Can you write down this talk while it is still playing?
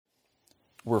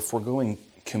we're foregoing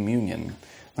communion,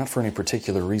 not for any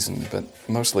particular reason, but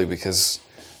mostly because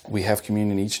we have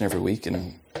communion each and every week,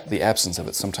 and the absence of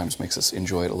it sometimes makes us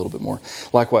enjoy it a little bit more.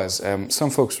 Likewise, some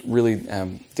folks really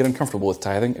get uncomfortable with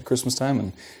tithing at Christmas time,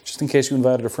 and just in case you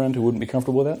invited a friend who wouldn't be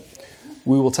comfortable with that,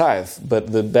 we will tithe,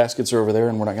 but the baskets are over there,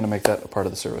 and we're not going to make that a part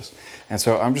of the service. And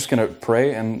so I'm just going to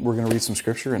pray, and we're going to read some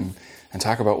scripture and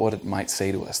talk about what it might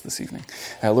say to us this evening.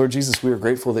 Lord Jesus, we are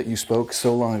grateful that you spoke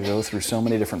so long ago through so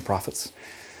many different prophets.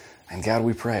 And God,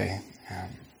 we pray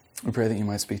that you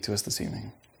might speak to us this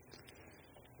evening.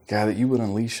 God, that you would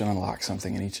unleash and unlock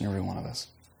something in each and every one of us.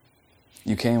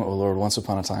 You came, O Lord, once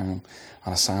upon a time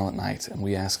on a silent night, and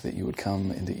we ask that you would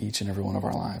come into each and every one of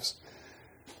our lives,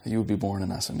 that you would be born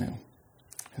in us anew.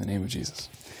 In the name of Jesus.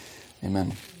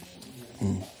 Amen.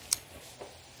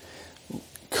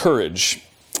 Courage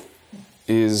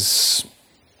is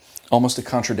almost a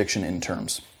contradiction in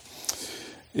terms.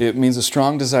 It means a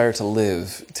strong desire to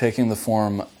live, taking the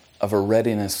form of a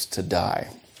readiness to die.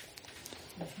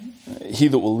 He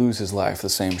that will lose his life, the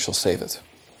same shall save it.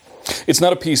 It's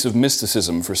not a piece of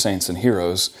mysticism for saints and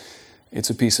heroes. It's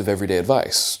a piece of everyday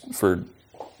advice for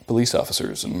police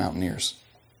officers and mountaineers.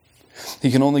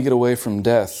 He can only get away from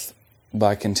death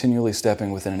by continually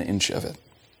stepping within an inch of it.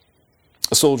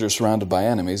 A soldier surrounded by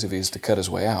enemies, if he is to cut his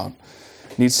way out,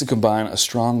 needs to combine a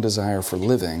strong desire for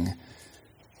living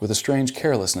with a strange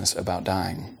carelessness about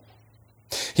dying.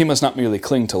 He must not merely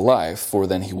cling to life, for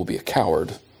then he will be a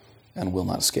coward and will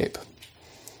not escape.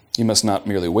 He must not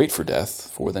merely wait for death,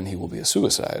 for then he will be a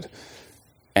suicide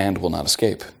and will not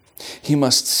escape. He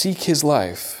must seek his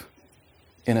life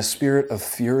in a spirit of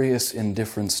furious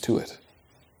indifference to it.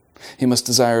 He must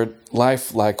desire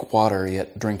life like water,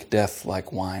 yet drink death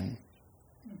like wine.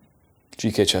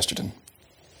 G.K. Chesterton.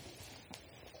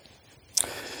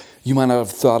 You might not have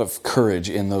thought of courage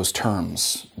in those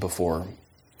terms before,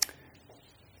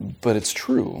 but it's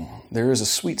true. There is a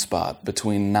sweet spot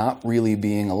between not really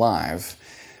being alive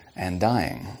and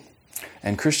dying.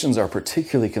 And Christians are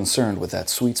particularly concerned with that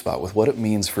sweet spot, with what it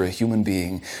means for a human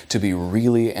being to be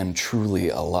really and truly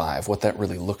alive, what that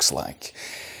really looks like.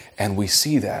 And we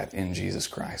see that in Jesus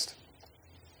Christ.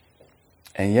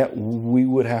 And yet we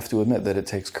would have to admit that it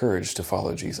takes courage to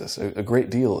follow Jesus, a great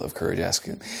deal of courage.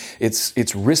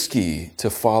 It's risky to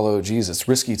follow Jesus,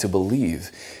 risky to believe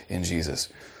in Jesus.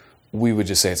 We would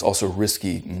just say it's also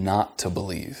risky not to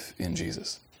believe in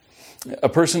Jesus. A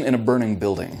person in a burning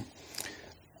building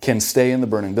can stay in the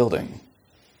burning building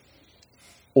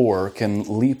or can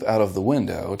leap out of the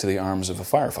window to the arms of a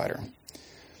firefighter.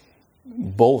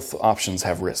 Both options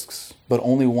have risks, but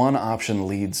only one option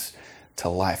leads to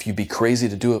life. You'd be crazy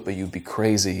to do it, but you'd be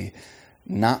crazy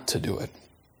not to do it.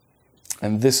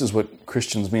 And this is what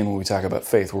Christians mean when we talk about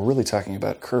faith. We're really talking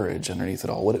about courage underneath it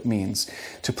all, what it means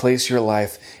to place your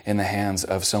life in the hands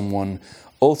of someone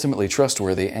ultimately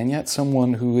trustworthy and yet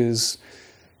someone who is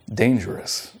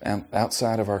dangerous and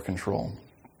outside of our control.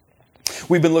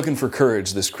 We've been looking for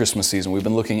courage this Christmas season. We've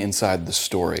been looking inside the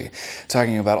story,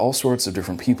 talking about all sorts of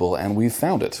different people, and we've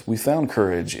found it. We found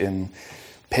courage in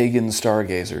pagan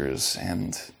stargazers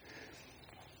and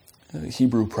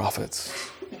Hebrew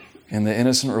prophets, in the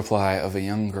innocent reply of a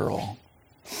young girl.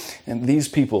 And these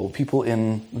people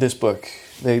in this book,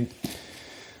 they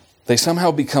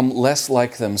somehow become less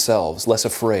like themselves, less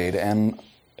afraid, and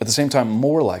at the same time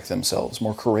more like themselves,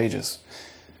 more courageous,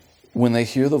 when they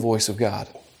hear the voice of God.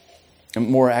 And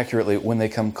more accurately, when they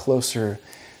come closer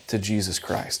to Jesus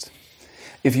Christ.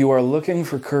 If you are looking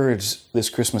for courage this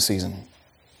Christmas season,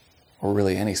 or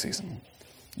really any season,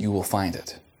 you will find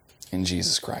it in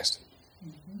Jesus Christ.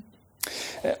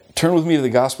 Turn with me to the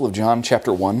Gospel of John,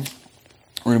 chapter 1.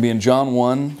 We're going to be in John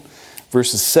 1,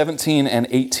 verses 17 and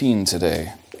 18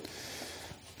 today.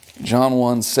 John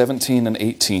 1, 17 and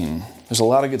 18. There's a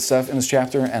lot of good stuff in this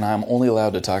chapter, and I'm only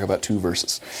allowed to talk about 2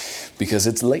 verses because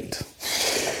it's late.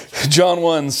 John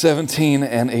 1, 17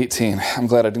 and 18. I'm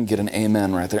glad I didn't get an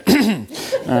amen right there.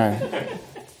 All right.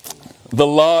 The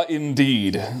law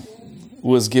indeed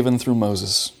was given through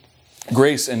Moses.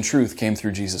 Grace and truth came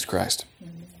through Jesus Christ.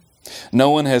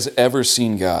 No one has ever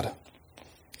seen God.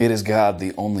 It is God,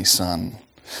 the only Son,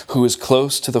 who is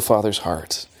close to the Father's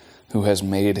heart, who has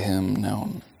made him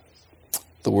known.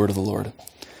 The word of the Lord.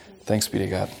 Thanks be to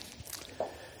God.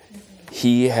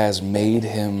 He has made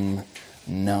him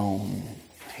known.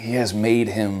 He has made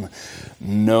him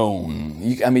known.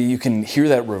 You can hear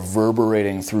that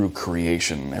reverberating through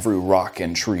creation, every rock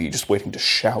and tree just waiting to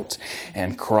shout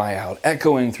and cry out,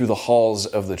 echoing through the halls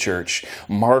of the church,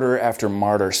 martyr after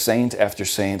martyr, saint after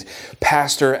saint,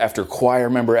 pastor after choir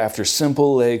member after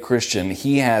simple lay Christian.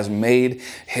 He has made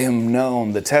him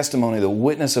known, the testimony, the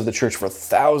witness of the church for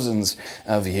thousands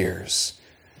of years.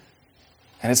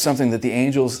 And it's something that the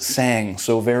angels sang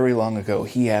so very long ago.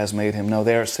 He has made him known.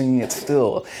 They are singing it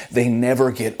still. They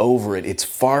never get over it. It's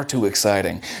far too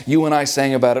exciting. You and I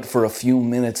sang about it for a few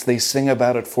minutes. They sing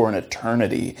about it for an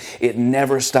eternity. It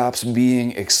never stops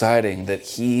being exciting that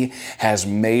he has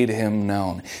made him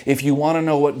known. If you want to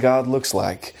know what God looks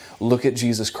like, look at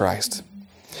Jesus Christ.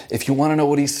 If you want to know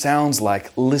what he sounds like,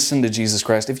 listen to Jesus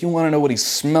Christ. If you want to know what he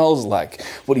smells like,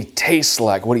 what he tastes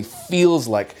like, what he feels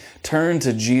like, turn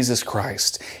to Jesus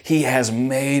Christ. He has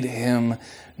made him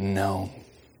known.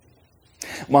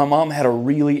 My mom had a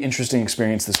really interesting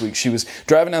experience this week. She was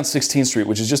driving down 16th Street,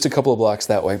 which is just a couple of blocks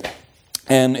that way,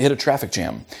 and hit a traffic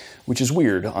jam, which is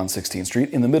weird on 16th Street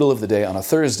in the middle of the day on a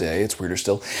Thursday. It's weirder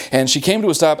still. And she came to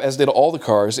a stop, as did all the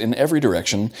cars in every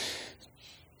direction.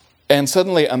 And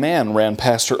suddenly a man ran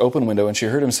past her open window and she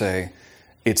heard him say,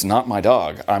 "It's not my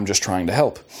dog, I'm just trying to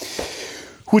help."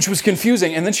 Which was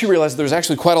confusing. And then she realized there was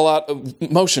actually quite a lot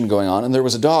of motion going on, and there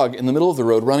was a dog in the middle of the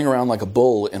road running around like a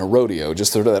bull in a rodeo,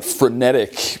 just sort of that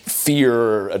frenetic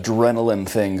fear, adrenaline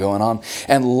thing going on,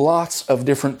 and lots of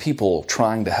different people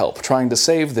trying to help, trying to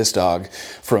save this dog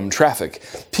from traffic.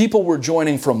 People were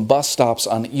joining from bus stops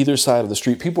on either side of the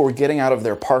street. People were getting out of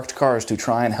their parked cars to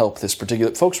try and help this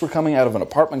particular... Folks were coming out of an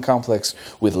apartment complex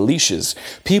with leashes.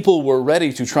 People were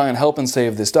ready to try and help and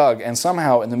save this dog, and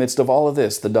somehow in the midst of all of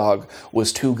this, the dog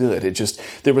was too good.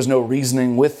 There was no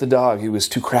reasoning with the dog. He was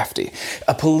too crafty.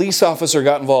 A police officer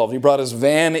got involved. He brought his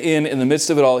van in the midst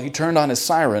of it all. He turned on his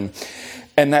siren,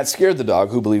 and that scared the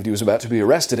dog, who believed he was about to be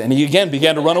arrested. And he again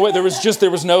began to run away. There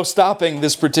was no stopping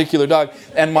this particular dog.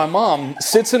 And my mom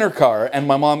sits in her car, and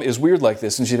my mom is weird like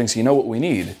this, and she thinks, you know what we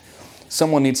need?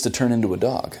 Someone needs to turn into a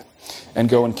dog and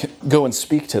go and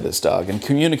speak to this dog and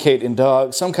communicate in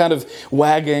dog, some kind of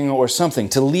wagging or something,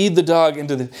 to lead the dog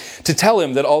to tell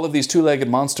him that all of these two-legged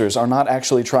monsters are not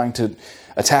actually trying to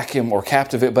attack him or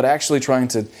captivate, but actually trying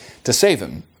to save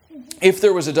him. If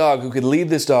there was a dog who could lead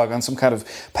this dog on some kind of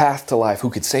path to life, who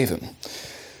could save him,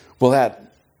 well,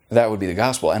 that would be the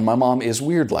gospel. And my mom is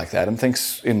weird like that and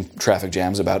thinks in traffic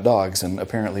jams about dogs and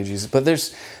apparently Jesus. But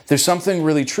there's something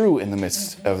really true in the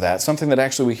midst of that, something that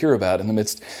actually we hear about in the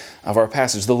midst of our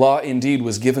passage. The law indeed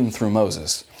was given through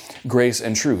Moses. Grace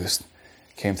and truth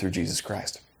came through Jesus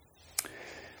Christ.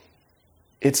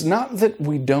 It's not that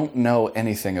we don't know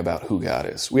anything about who God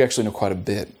is. We actually know quite a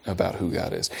bit about who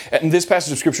God is. And this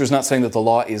passage of Scripture is not saying that the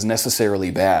law is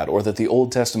necessarily bad or that the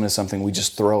Old Testament is something we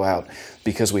just throw out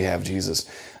because we have Jesus.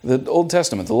 The Old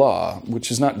Testament, the law,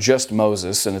 which is not just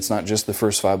Moses and it's not just the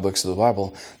first 5 books of the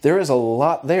Bible, there is a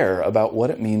lot there about what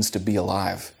it means to be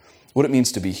alive, what it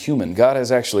means to be human. God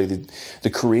has actually, the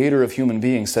creator of human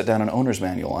beings, set down an owner's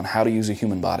manual on how to use a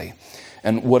human body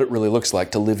and what it really looks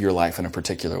like to live your life in a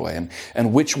particular way,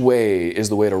 and which way is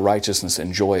the way to righteousness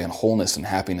and joy and wholeness and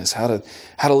happiness, how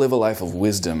to live a life of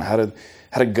wisdom, how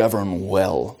to govern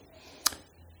well.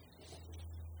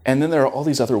 And then there are all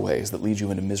these other ways that lead you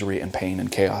into misery and pain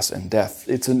and chaos and death.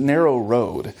 It's a narrow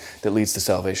road that leads to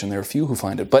salvation. There are few who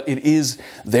find it, but it is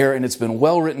there and it's been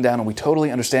well written down and we totally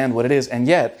understand what it is. And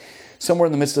yet, somewhere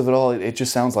in the midst of it all, it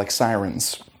just sounds like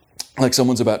sirens. Like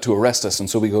someone's about to arrest us, and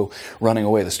so we go running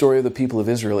away. The story of the people of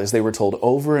Israel is they were told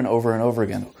over and over and over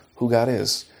again who God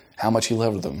is, how much he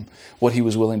loved them, what he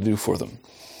was willing to do for them.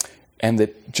 And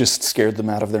that just scared them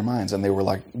out of their minds. And they were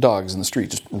like dogs in the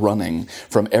street, just running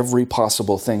from every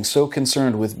possible thing, so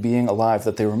concerned with being alive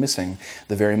that they were missing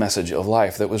the very message of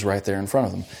life that was right there in front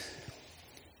of them.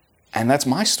 And that's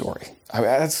my story.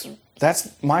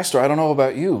 That's my story. I don't know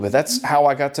about you, but that's how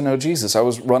I got to know Jesus. I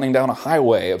was running down a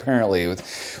highway, apparently,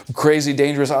 with crazy,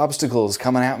 dangerous obstacles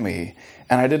coming at me.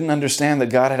 And I didn't understand that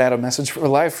God had a message for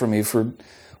life for me for,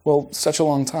 such a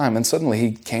long time. And suddenly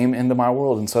he came into my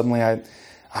world, and suddenly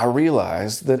I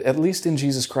realized that at least in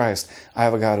Jesus Christ, I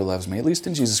have a God who loves me. At least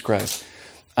in Jesus Christ,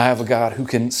 I have a God who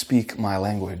can speak my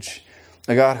language.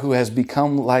 A God who has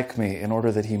become like me in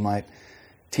order that he might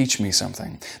teach me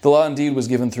something. The law indeed was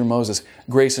given through Moses.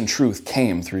 Grace and truth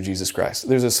came through Jesus Christ.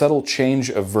 There's a subtle change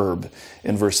of verb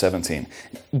in verse 17.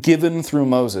 Given through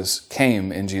Moses came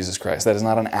in Jesus Christ. That is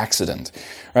not an accident.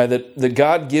 Right? That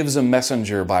God gives a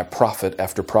messenger by prophet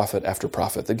after prophet after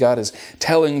prophet. That God is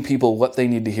telling people what they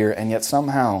need to hear, and yet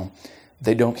somehow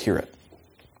they don't hear it.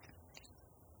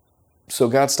 So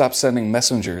God stops sending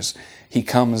messengers. He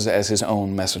comes as his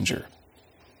own messenger.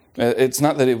 It's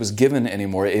not that it was given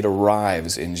anymore. It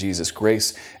arrives in Jesus.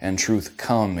 Grace and truth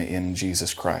come in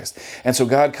Jesus Christ. And so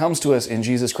God comes to us in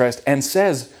Jesus Christ and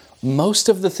says most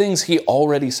of the things he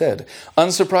already said.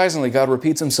 Unsurprisingly, God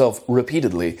repeats himself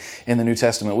repeatedly in the New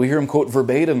Testament. We hear him quote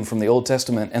verbatim from the Old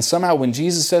Testament. And somehow when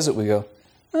Jesus says it, we go,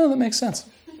 oh, that makes sense.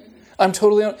 I'm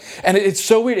totally... And it's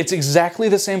so weird. It's exactly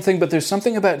the same thing, but there's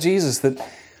something about Jesus that...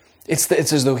 It's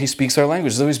as though he speaks our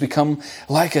language, as though he's become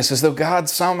like us, as though God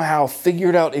somehow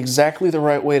figured out exactly the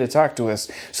right way to talk to us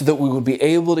so that we would be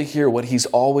able to hear what he's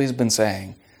always been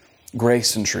saying,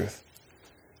 grace and truth.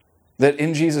 That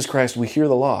in Jesus Christ we hear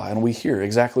the law and we hear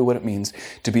exactly what it means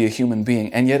to be a human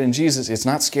being. And yet in Jesus it's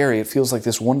not scary. It feels like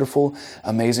this wonderful,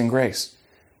 amazing grace.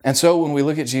 And so when we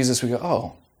look at Jesus, we go,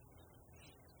 oh,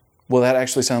 well, that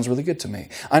actually sounds really good to me.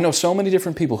 I know so many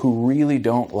different people who really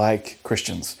don't like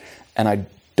Christians, and I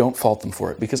don't fault them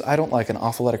for it because I don't like an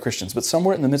awful lot of Christians. But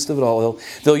somewhere in the midst of it all,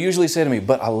 they'll usually say to me,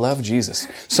 but I love Jesus.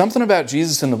 Something about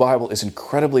Jesus in the Bible is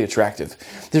incredibly attractive.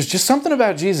 There's just something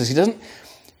about Jesus.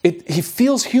 He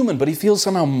feels human, but he feels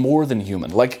somehow more than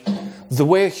human. Like the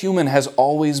way a human has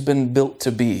always been built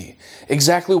to be.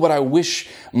 Exactly what I wish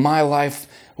my life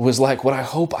was like, what I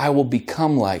hope I will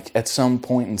become like at some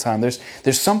point in time. There's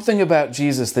something about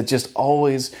Jesus that just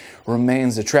always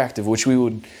remains attractive, which we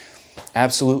would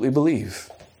absolutely believe.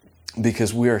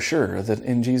 Because we are sure that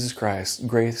in Jesus Christ,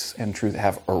 grace and truth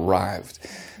have arrived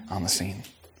on the scene.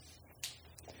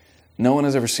 No one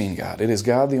has ever seen God. It is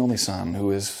God, the only Son,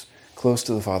 who is close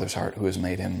to the Father's heart, who has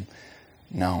made him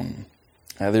known.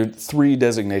 There are three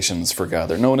designations for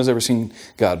God. No one has ever seen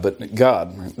God, but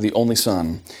God, the only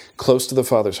Son, close to the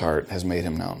Father's heart, has made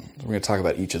him known. We're going to talk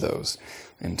about each of those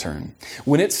in turn.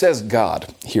 When it says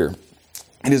God here,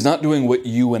 it is not doing what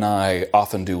you and I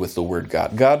often do with the word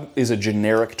God. God is a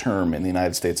generic term in the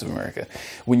United States of America.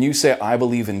 When you say, I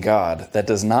believe in God, that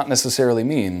does not necessarily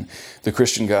mean the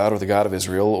Christian God or the God of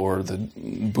Israel or the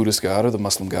Buddhist God or the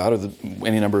Muslim God or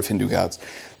any number of Hindu gods.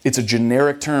 It's a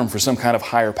generic term for some kind of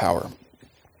higher power.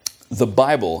 The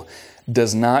Bible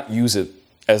does not use it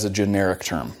as a generic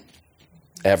term,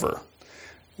 ever.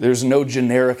 There's no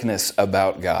genericness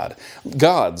about God.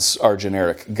 Gods are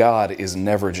generic. God is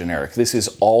never generic. This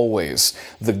is always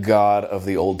the God of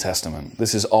the Old Testament.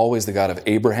 This is always the God of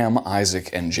Abraham,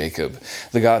 Isaac, and Jacob.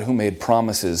 The God who made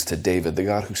promises to David. The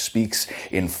God who speaks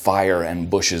in fire and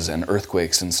bushes and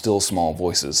earthquakes and still small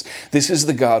voices. This is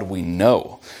the God we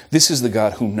know. This is the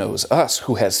God who knows us,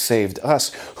 who has saved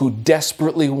us, who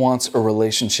desperately wants a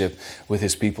relationship with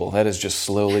his people. That is just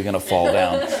slowly going to fall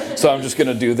down. So I'm just going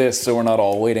to do this so we're not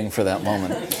all waiting for that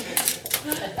moment.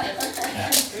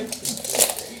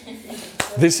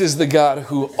 This is the God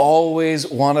who always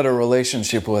wanted a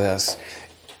relationship with us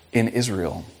in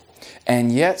Israel.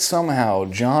 And yet somehow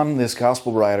John, this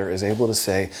gospel writer, is able to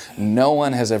say no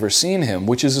one has ever seen him,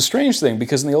 which is a strange thing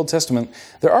because in the Old Testament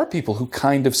there are people who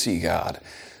kind of see God.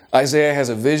 Isaiah has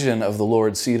a vision of the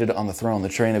Lord seated on the throne. The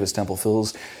train of his temple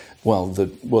fills,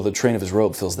 the train of his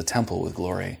robe fills the temple with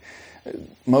glory.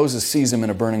 Moses sees him in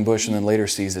a burning bush and then later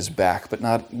sees his back, but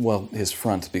not, his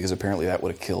front, because apparently that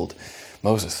would have killed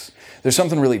Moses. There's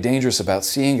something really dangerous about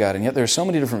seeing God, and yet there are so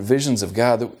many different visions of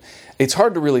God that it's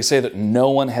hard to really say that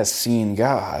no one has seen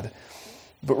God.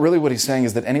 But really what he's saying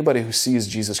is that anybody who sees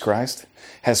Jesus Christ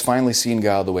has finally seen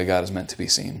God the way God is meant to be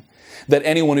seen. That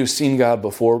anyone who's seen God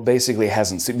before basically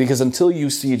hasn't seen, because until you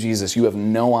see Jesus, you have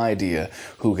no idea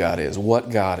who God is,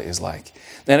 what God is like.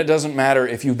 And it doesn't matter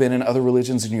if you've been in other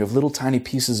religions and you have little tiny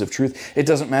pieces of truth. It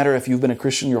doesn't matter if you've been a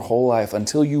Christian your whole life.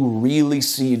 Until you really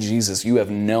see Jesus, you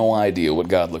have no idea what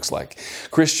God looks like.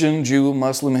 Christian, Jew,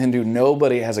 Muslim, Hindu,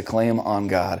 nobody has a claim on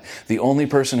God. The only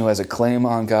person who has a claim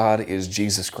on God is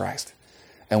Jesus Christ.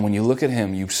 And when you look at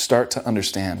him, you start to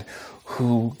understand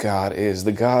who God is.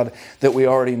 The God that we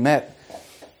already met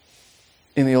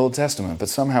in the Old Testament, but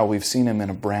somehow we've seen him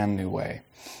in a brand new way.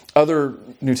 Other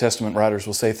New Testament writers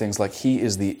will say things like, he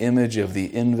is the image of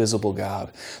the invisible God,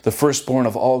 the firstborn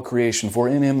of all creation, for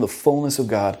in him the fullness of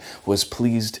God was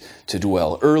pleased to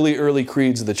dwell. Early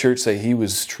creeds of the church say he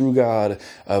was true God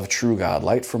of true God,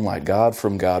 light from light, God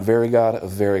from God, very God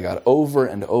of very God, over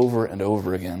and over and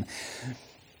over again.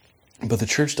 But the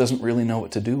church doesn't really know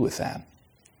what to do with that,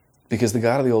 because the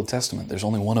God of the Old Testament, there's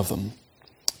only one of them.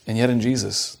 And yet in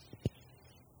Jesus,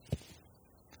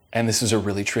 and this is a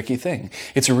really tricky thing.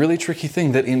 It's a really tricky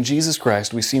thing that in Jesus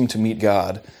Christ we seem to meet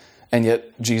God, and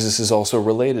yet Jesus is also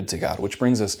related to God, which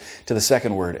brings us to the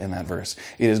second word in that verse.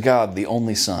 It is God, the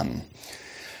only Son.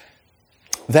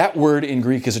 That word in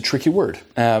Greek is a tricky word.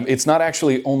 It's not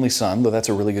actually only son, though that's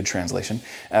a really good translation.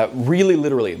 Really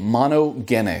literally,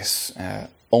 monogenes,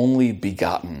 only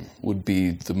begotten, would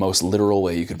be the most literal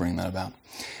way you could bring that about.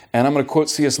 And I'm going to quote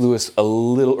C.S. Lewis a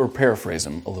little, or paraphrase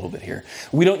him a little bit here.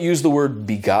 We don't use the word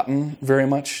begotten very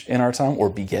much in our time, or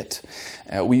beget.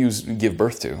 We use give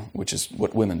birth to, which is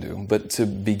what women do. But to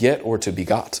beget or to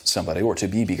begot somebody, or to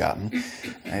be begotten,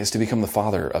 is to become the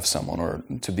father of someone, or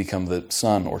to become the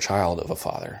son or child of a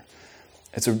father.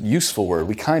 It's a useful word.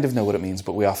 We kind of know what it means,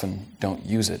 but we often don't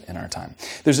use it in our time.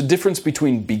 There's a difference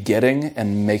between begetting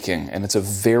and making, and it's a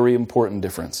very important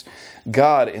difference.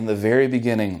 God, in the very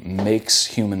beginning, makes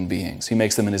human beings. He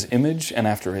makes them in His image and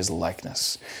after His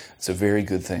likeness. It's a very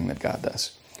good thing that God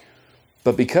does.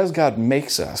 But because God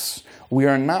makes us, we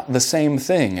are not the same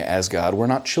thing as God. We're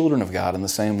not children of God in the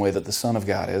same way that the Son of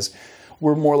God is.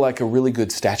 We're more like a really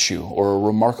good statue or a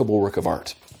remarkable work of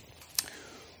art,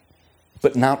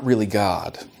 but not really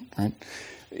God, right?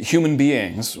 Human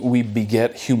beings, we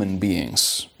beget human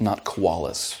beings, not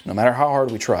koalas. No matter how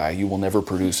hard we try, you will never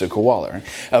produce a koala.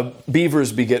 Right?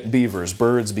 Beavers beget beavers.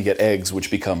 Birds beget eggs, which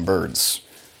become birds.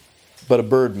 But a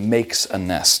bird makes a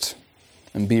nest,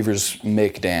 and beavers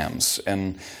make dams,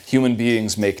 and human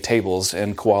beings make tables,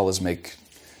 and koalas make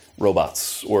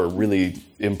robots, or really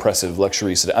impressive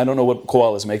luxury. I don't know what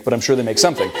koalas make, but I'm sure they make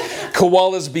something.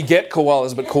 Koalas beget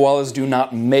koalas, but koalas do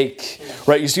not make,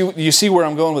 right? You see where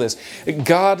I'm going with this.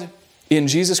 God in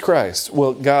Jesus Christ,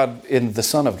 well, God in the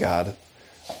Son of God,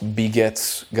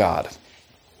 begets God.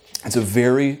 It's a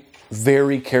very,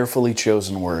 very carefully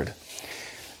chosen word.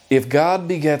 If God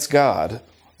begets God,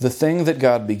 the thing that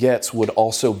God begets would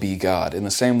also be God, in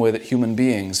the same way that human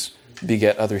beings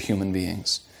beget other human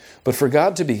beings. But for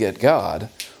God to beget God,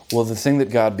 well, the thing that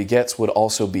God begets would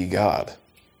also be God,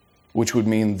 which would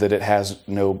mean that it has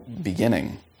no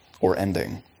beginning or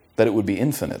ending, that it would be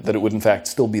infinite, that it would in fact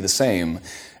still be the same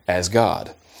as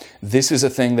God. This is a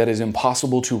thing that is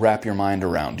impossible to wrap your mind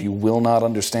around. You will not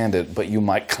understand it, but you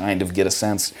might kind of get a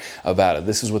sense about it.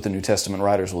 This is what the New Testament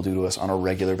writers will do to us on a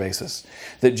regular basis.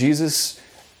 That Jesus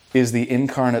is the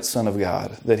incarnate Son of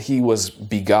God, that He was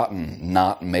begotten,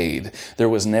 not made. There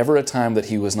was never a time that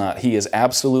He was not. He is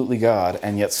absolutely God,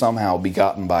 and yet somehow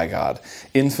begotten by God,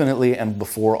 infinitely and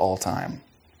before all time.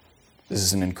 This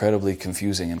is an incredibly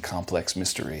confusing and complex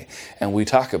mystery, and we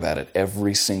talk about it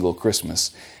every single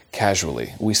Christmas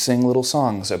casually. We sing little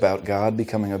songs about God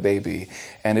becoming a baby,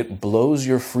 and it blows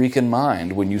your freaking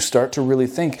mind when you start to really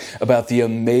think about the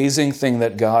amazing thing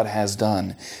that God has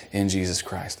done in Jesus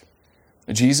Christ.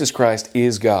 Jesus Christ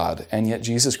is God, and yet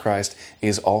Jesus Christ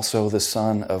is also the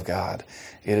Son of God.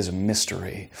 It is a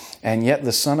mystery. And yet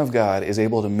the Son of God is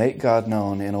able to make God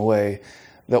known in a way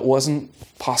that wasn't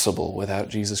possible without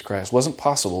Jesus Christ, wasn't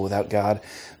possible without God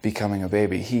becoming a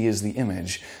baby. He is the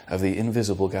image of the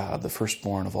invisible God, the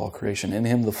firstborn of all creation. In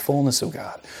Him the fullness of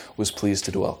God was pleased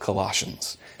to dwell.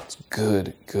 Colossians. It's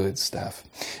good, good stuff.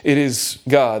 It is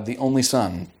God, the only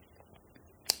Son,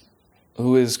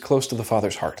 who is close to the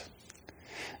Father's heart.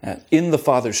 In the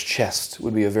Father's chest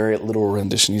would be a very literal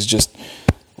rendition. He's just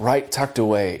right tucked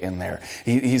away in there.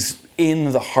 He's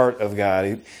in the heart of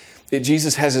God.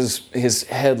 Jesus has his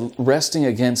head resting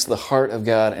against the heart of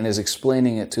God and is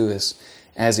explaining it to us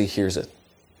as He hears it.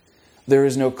 There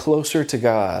is no closer to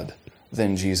God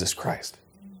than Jesus Christ.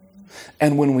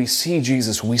 And when we see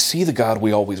Jesus, we see the God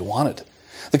we always wanted.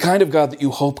 The kind of God that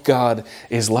you hope God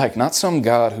is like. Not some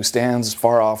God who stands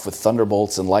far off with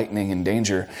thunderbolts and lightning and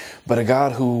danger, but a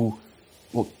God who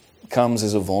comes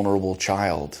as a vulnerable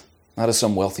child, not as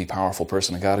some wealthy, powerful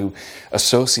person. A God who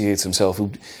associates Himself,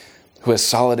 who has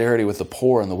solidarity with the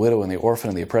poor and the widow and the orphan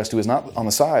and the oppressed, who is not on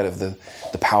the side of the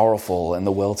powerful and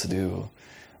the well-to-do,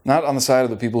 not on the side of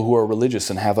the people who are religious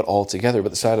and have it all together, but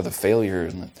the side of the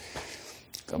failures and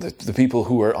the people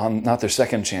who are on not their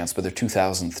second chance, but their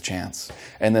 2000th chance.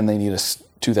 And then they need a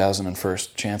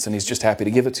 2001st chance, and He's just happy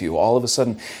to give it to you. All of a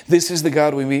sudden, this is the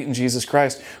God we meet in Jesus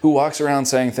Christ, who walks around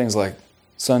saying things like,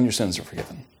 "Son, your sins are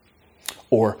forgiven."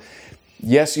 Or,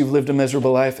 "Yes, you've lived a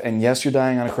miserable life, and yes, you're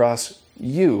dying on a cross.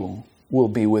 You will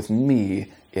be with me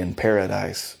in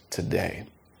paradise today."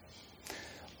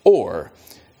 Or,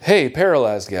 "Hey,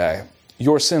 paralyzed guy,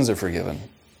 your sins are forgiven.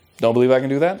 Don't believe I can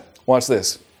do that? Watch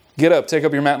this. Get up, take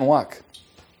up your mat and walk.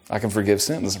 I can forgive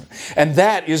sins." And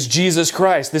that is Jesus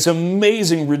Christ, this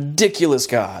amazing, ridiculous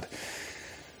God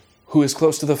who is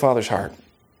close to the Father's heart.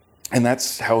 And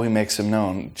that's how He makes Him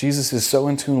known. Jesus is so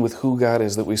in tune with who God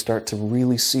is that we start to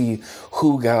really see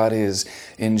who God is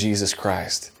in Jesus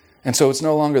Christ. And so it's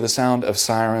no longer the sound of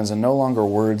sirens and no longer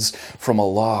words from a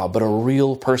law, but a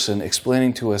real person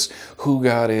explaining to us who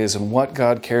God is and what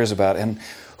God cares about and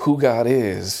who God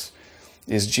is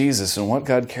Jesus, and what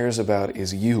God cares about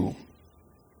is you.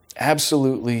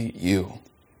 Absolutely you.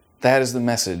 That is the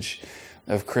message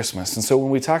of Christmas. And so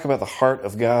when we talk about the heart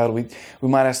of God, we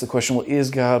might ask the question, well,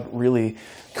 is God really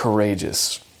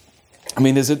courageous? I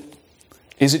mean, is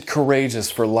it courageous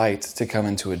for light to come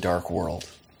into a dark world?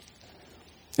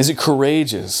 Is it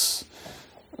courageous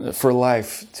for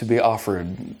life to be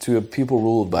offered to a people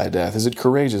ruled by death? Is it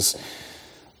courageous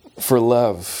for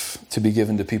love to be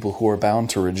given to people who are bound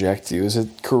to reject you? Is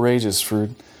it courageous for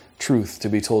truth to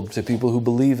be told to people who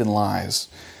believe in lies?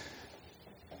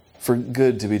 For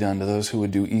good to be done to those who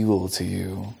would do evil to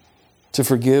you? To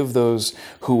forgive those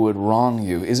who would wrong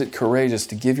you? Is it courageous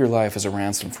to give your life as a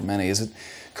ransom for many? Is it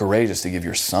courageous to give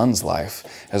your son's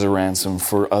life as a ransom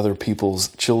for other people's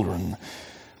children?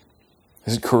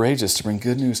 Is it courageous to bring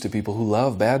good news to people who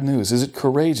love bad news? Is it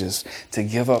courageous to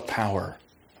give up power?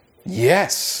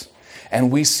 Yes.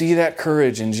 And we see that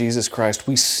courage in Jesus Christ.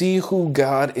 We see who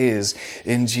God is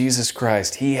in Jesus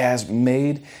Christ. He has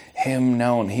made him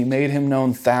known. He made him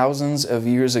known thousands of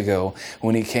years ago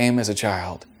when he came as a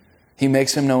child. He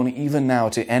makes him known even now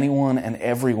to anyone and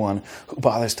everyone who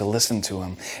bothers to listen to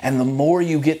him. And the more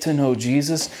you get to know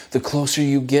Jesus, the closer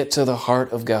you get to the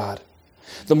heart of God.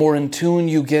 The more in tune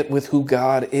you get with who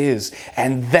God is.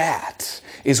 And that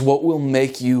is what will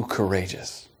make you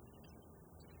courageous.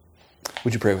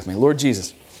 Would you pray with me? Lord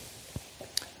Jesus,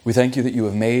 we thank you that you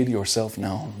have made yourself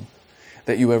known,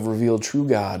 that you have revealed true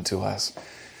God to us.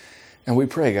 And we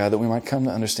pray, God, that we might come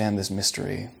to understand this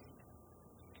mystery,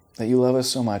 that you love us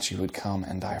so much you would come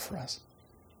and die for us,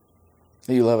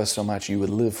 that you love us so much you would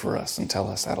live for us and tell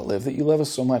us how to live, that you love us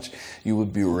so much you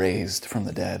would be raised from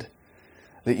the dead,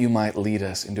 that you might lead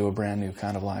us into a brand new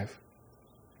kind of life.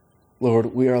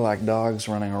 Lord, we are like dogs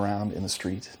running around in the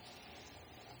street.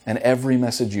 And every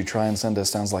message you try and send us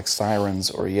sounds like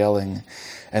sirens or yelling.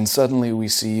 And suddenly we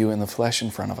see you in the flesh in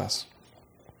front of us.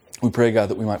 We pray, God,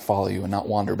 that we might follow you and not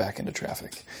wander back into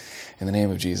traffic. In the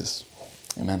name of Jesus,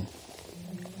 amen.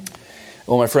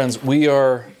 Well, my friends, we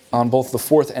are on both the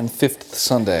fourth and fifth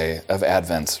Sunday of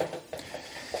Advent.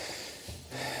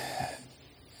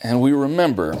 And we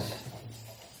remember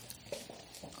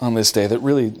on this day that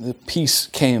really the peace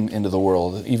came into the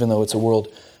world, even though it's a world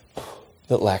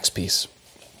that lacks peace.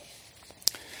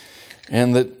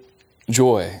 And that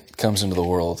joy comes into the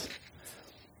world,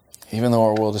 even though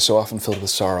our world is so often filled with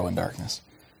sorrow and darkness.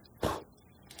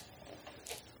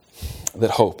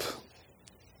 That hope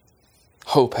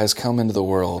has come into the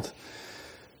world,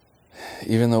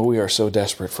 even though we are so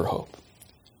desperate for hope.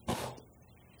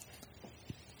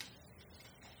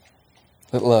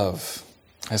 That love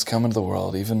has come into the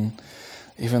world, even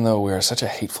though we are such a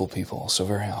hateful people so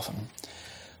very often.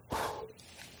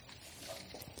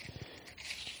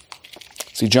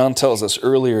 See, John tells us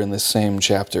earlier in this same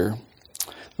chapter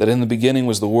that in the beginning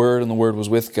was the Word, and the Word was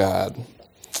with God.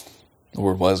 The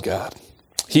Word was God.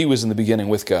 He was in the beginning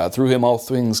with God. Through him all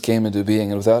things came into being,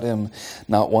 and without him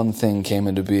not one thing came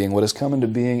into being. What has come into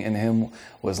being in him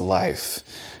was life,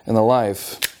 and the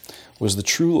life was the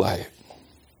true light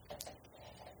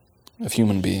of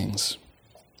human beings.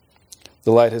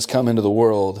 The light has come into the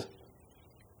world,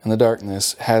 and the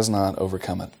darkness has not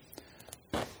overcome it.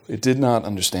 It did not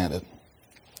understand it.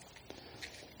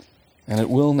 And it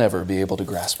will never be able to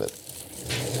grasp it.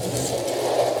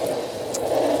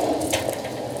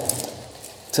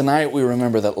 Tonight we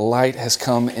remember that light has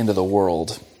come into the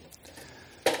world.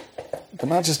 But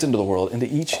not just into the world, into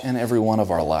each and every one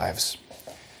of our lives.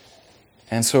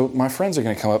 And so my friends are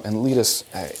going to come up and lead us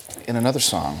in another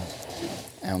song.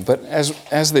 But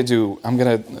as they do, I'm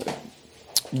going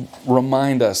to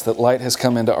remind us that light has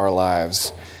come into our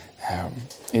lives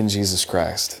in Jesus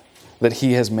Christ. That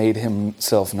he has made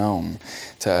himself known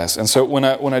to us. And so when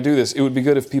I do this, it would be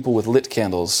good if people with lit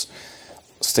candles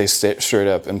stay straight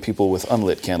up and people with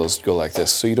unlit candles go like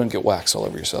this, so you don't get wax all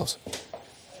over yourselves.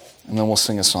 And then we'll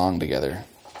sing a song together.